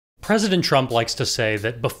President Trump likes to say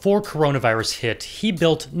that before coronavirus hit, he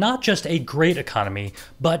built not just a great economy,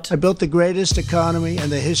 but I built the greatest economy in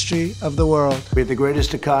the history of the world. We had the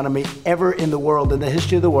greatest economy ever in the world, in the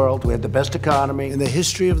history of the world. We had the best economy in the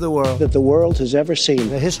history of the world that the world has ever seen. in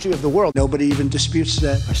the history of the world. Nobody even disputes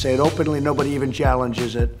that. I say it openly, nobody even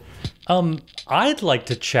challenges it. I'd like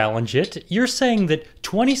to challenge it. You're saying that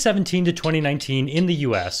 2017 to 2019 in the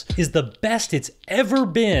US is the best it's ever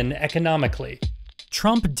been economically.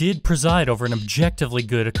 Trump did preside over an objectively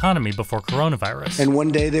good economy before coronavirus. And one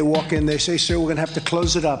day they walk in, they say, sir, we're going to have to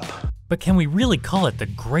close it up. But can we really call it the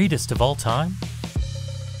greatest of all time?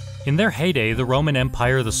 In their heyday, the Roman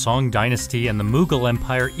Empire, the Song Dynasty, and the Mughal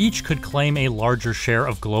Empire each could claim a larger share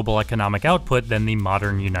of global economic output than the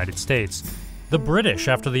modern United States. The British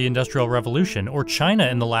after the Industrial Revolution, or China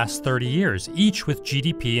in the last 30 years, each with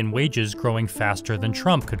GDP and wages growing faster than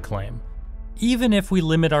Trump could claim. Even if we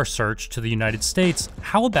limit our search to the United States,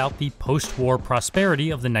 how about the post-war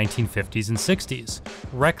prosperity of the 1950s and 60s?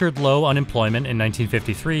 Record low unemployment in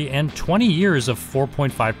 1953 and 20 years of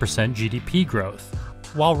 4.5% GDP growth.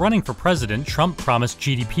 While running for president, Trump promised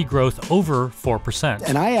GDP growth over 4%.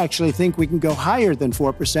 And I actually think we can go higher than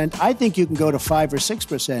 4%. I think you can go to 5 or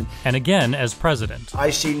 6%. And again, as president. I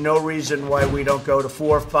see no reason why we don't go to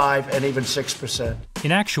 4, 5, and even 6%.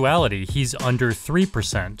 In actuality, he's under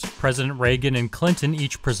 3%. President Reagan and Clinton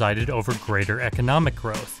each presided over greater economic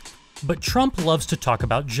growth. But Trump loves to talk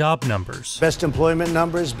about job numbers. Best employment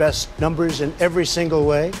numbers, best numbers in every single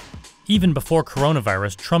way. Even before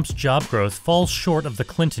coronavirus, Trump's job growth falls short of the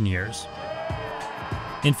Clinton years.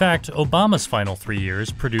 In fact, Obama's final 3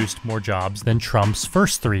 years produced more jobs than Trump's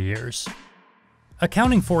first 3 years.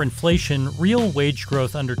 Accounting for inflation, real wage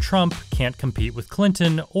growth under Trump can't compete with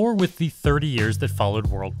Clinton or with the 30 years that followed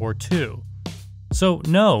World War II. So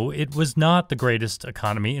no, it was not the greatest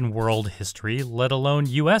economy in world history, let alone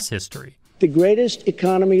US history. The greatest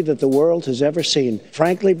economy that the world has ever seen.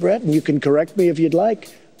 Frankly, Brett, and you can correct me if you'd like,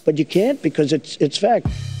 but you can't because it's fact.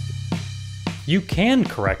 You can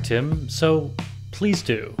correct him, so please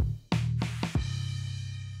do.